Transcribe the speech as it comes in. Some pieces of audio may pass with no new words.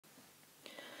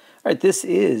All right, this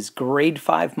is Grade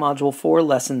 5, Module 4,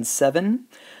 Lesson 7,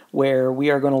 where we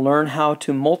are going to learn how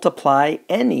to multiply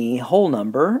any whole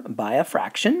number by a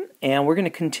fraction, and we're going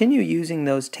to continue using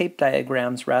those tape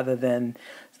diagrams rather than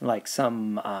like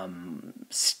some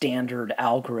standard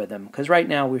algorithm, because right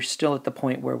now we're still at the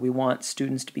point where we want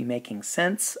students to be making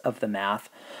sense of the math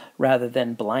rather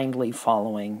than blindly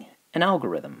following an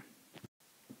algorithm.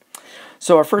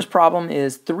 So our first problem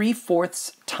is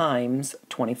 3/4 times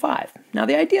 25. Now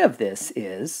the idea of this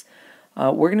is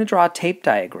we're going to draw a tape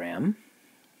diagram,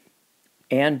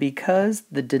 and because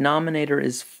the denominator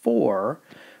is 4,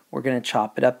 we're going to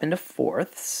chop it up into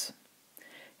fourths,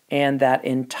 and that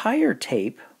entire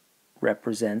tape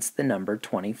represents the number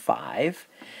 25,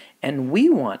 and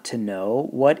we want to know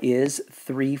what is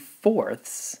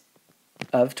 3/4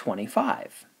 of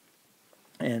 25.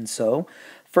 And so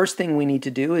first thing we need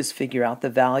to do is figure out the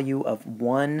value of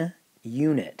 1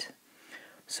 unit.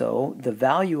 So the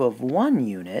value of 1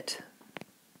 unit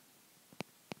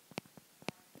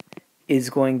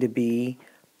is going to be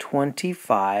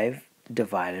 25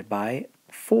 divided by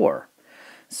 4.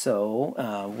 So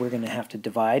we're going to have to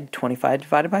divide 25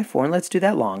 divided by 4, and let's do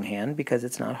that longhand because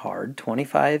it's not hard.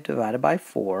 25 divided by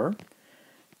 4.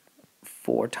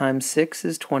 4 times 6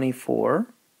 is 24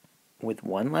 with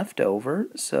 1 left over,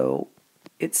 so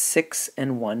it's 6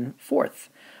 1/4.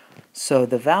 So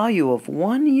the value of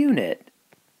 1 unit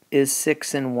is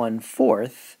 6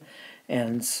 1/4,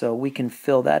 and so we can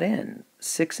fill that in.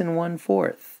 6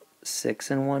 1/4,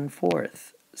 6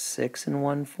 1/4, 6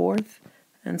 1/4,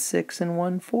 and 6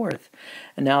 1/4.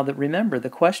 And now that remember,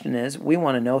 the question is we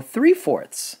want to know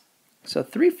 3/4. So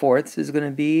 3/4 is going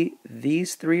to be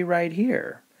these three right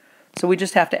here. So we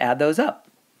just have to add those up.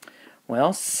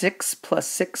 Well, 6 plus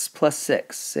 6 plus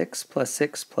 6. 6 plus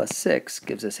 6 plus 6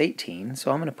 gives us 18.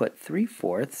 So I'm going to put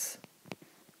 3/4.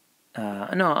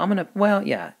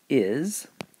 Is.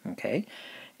 Okay.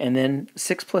 And then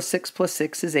 6 plus 6 plus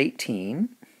 6 is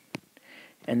 18.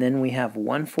 And then we have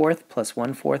 1/4 plus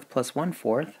 1/4 plus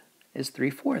 1/4 is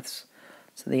 3/4.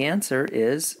 So the answer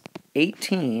is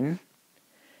 18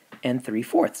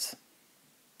 3/4.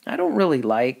 I don't really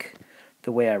like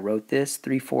the way I wrote this.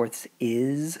 3/4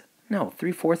 is. No,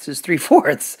 3/4 is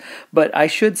 3/4, but I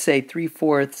should say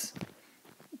 3/4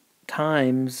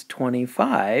 times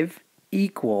 25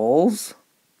 equals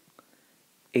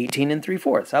 18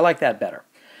 3/4. I like that better.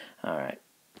 All right.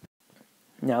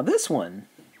 Now this one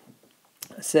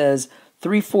says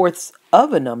 3/4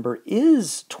 of a number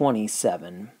is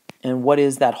 27, and what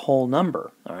is that whole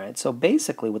number? All right. So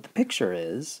basically, what the picture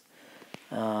is,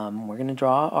 we're going to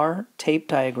draw our tape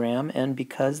diagram, and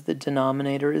because the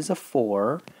denominator is a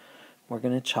 4. We're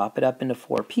going to chop it up into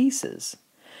 4 pieces.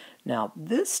 Now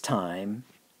this time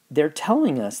they're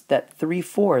telling us that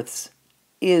 3/4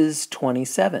 is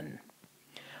 27.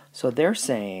 So they're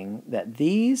saying that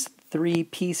these 3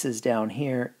 pieces down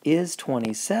here is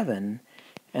 27,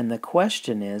 and the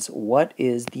question is, what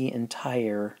is the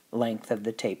entire length of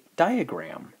the tape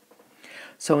diagram?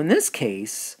 So in this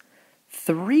case,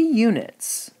 3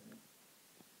 units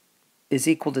is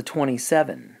equal to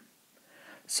 27.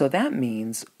 So that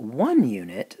means 1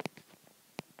 unit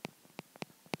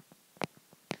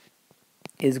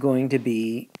is going to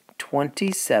be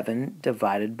 27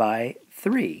 divided by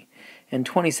 3. And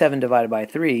 27 divided by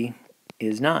 3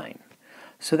 is 9.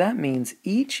 So that means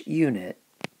each unit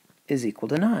is equal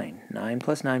to 9. 9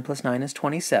 plus 9 plus 9 is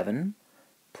 27,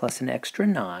 plus an extra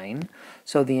 9.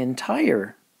 So the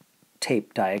entire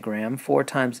tape diagram, 4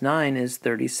 times 9 is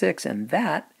 36, and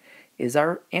that is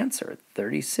our answer.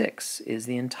 36 is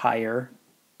the entire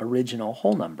original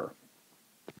whole number.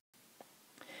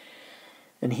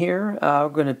 And here we're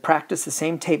going to practice the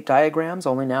same tape diagrams,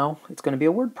 only now it's going to be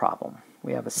a word problem.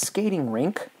 We have a skating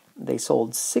rink. They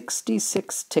sold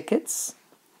 66 tickets,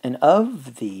 and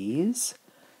of these,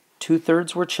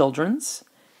 2/3 were children's,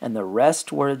 and the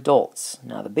rest were adults.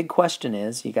 Now the big question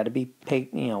is, you got to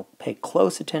pay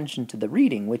close attention to the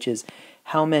reading, which is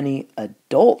how many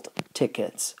adult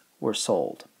tickets were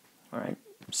sold. All right.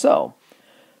 So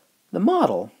the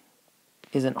model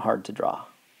isn't hard to draw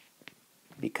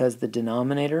because the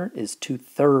denominator is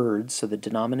 2/3, so the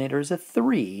denominator is a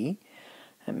 3.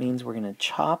 That means we're going to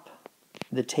chop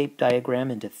the tape diagram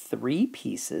into 3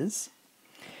 pieces,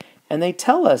 and they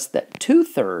tell us that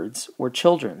 2/3 were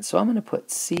children. So I'm going to put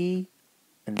C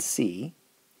and C,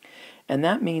 and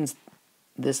that means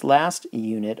this last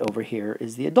unit over here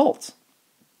is the adults.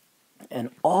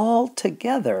 And all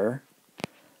together,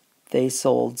 they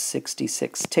sold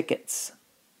 66 tickets.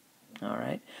 All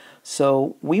right.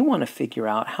 So we want to figure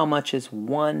out how much is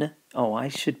 1. Oh, I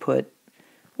should put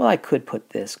Well, I could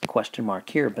put this question mark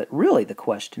here, but really the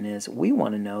question is we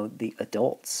want to know the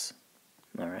adults.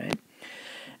 All right.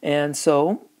 And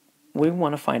so we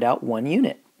want to find out 1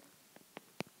 unit.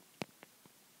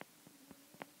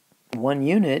 1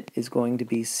 unit is going to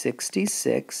be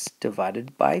 66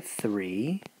 divided by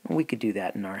 3. We could do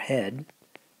that in our head.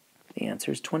 The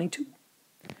answer is 22.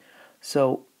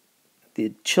 So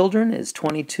the children is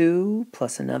 22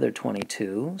 plus another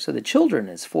 22. So the children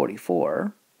is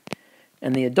 44.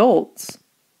 And the adults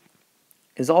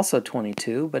is also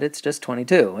 22, but it's just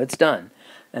 22. It's done.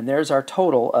 And there's our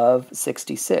total of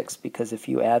 66, because if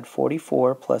you add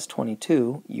 44 plus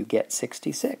 22, you get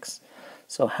 66.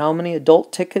 So how many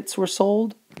adult tickets were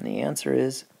sold? And the answer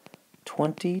is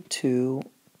 22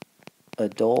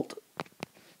 adult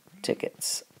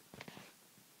tickets.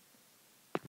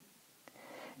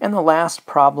 And the last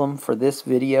problem for this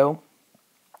video,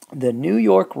 the New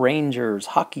York Rangers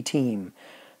hockey team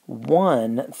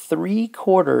won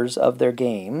 3/4 of their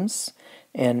games,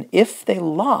 and if they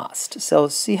lost, so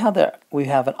see how we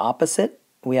have an opposite?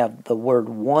 We have the word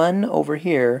won over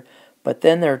here, but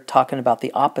then they're talking about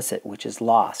the opposite, which is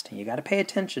lost. And you got to pay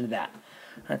attention to that.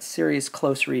 That's serious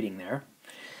close reading there.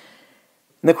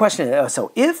 And the question is,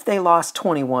 so if they lost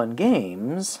 21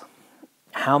 games,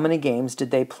 how many games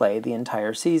did they play the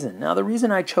entire season? Now, the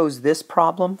reason I chose this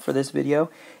problem for this video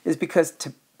is because,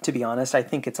 to be honest, I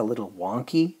think it's a little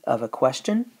wonky of a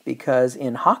question, because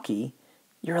in hockey,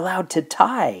 you're allowed to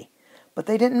tie. But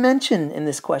they didn't mention in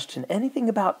this question anything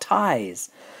about ties.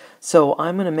 So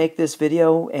I'm going to make this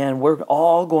video, and we're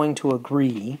all going to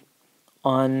agree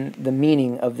on the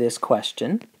meaning of this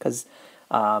question, because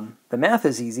the math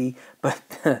is easy, but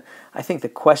I think the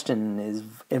question is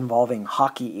involving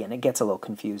hockey, and it gets a little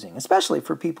confusing, especially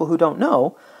for people who don't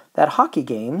know that hockey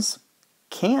games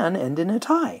can end in a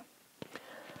tie.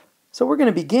 So we're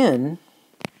going to begin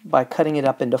by cutting it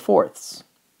up into fourths,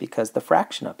 because the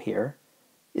fraction up here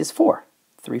is 4.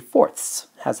 3/4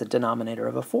 has a denominator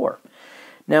of a 4.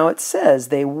 Now it says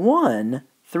they won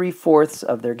 3/4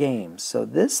 of their games. So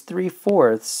this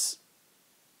 3/4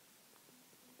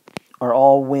 are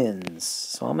all wins.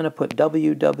 So I'm going to put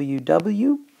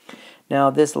WWW. Now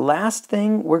this last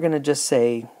thing we're going to just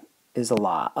say is a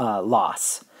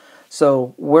loss.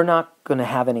 So we're not going to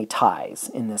have any ties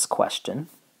in this question.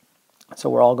 So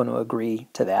we're all going to agree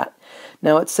to that.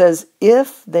 Now it says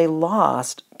if they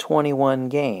lost 21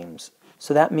 games.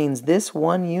 So that means this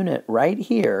 1 unit right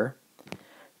here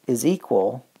is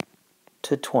equal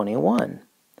to 21.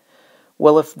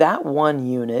 Well, if that 1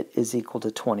 unit is equal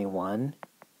to 21,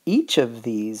 each of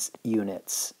these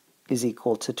units is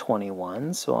equal to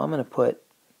 21. So I'm going to put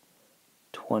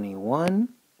 21,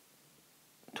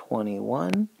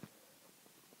 21,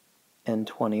 and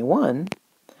 21.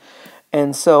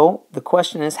 And so the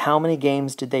question is, how many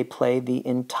games did they play the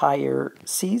entire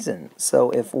season? So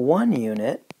if 1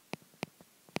 unit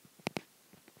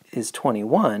is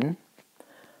 21,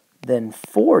 then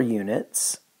 4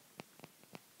 units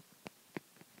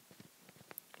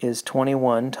is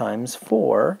 21 times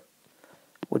 4,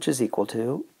 which is equal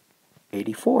to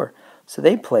 84. So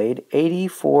they played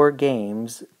 84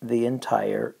 games the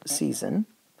entire season.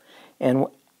 And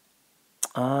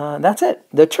that's it.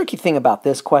 The tricky thing about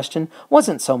this question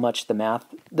wasn't so much the math.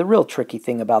 The real tricky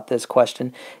thing about this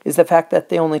question is the fact that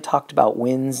they only talked about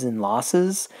wins and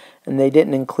losses, and they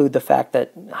didn't include the fact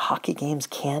that hockey games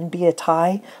can be a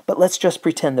tie, but let's just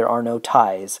pretend there are no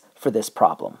ties for this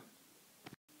problem.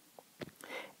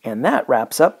 And that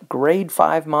wraps up Grade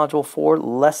 5, Module 4,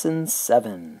 Lesson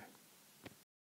 7.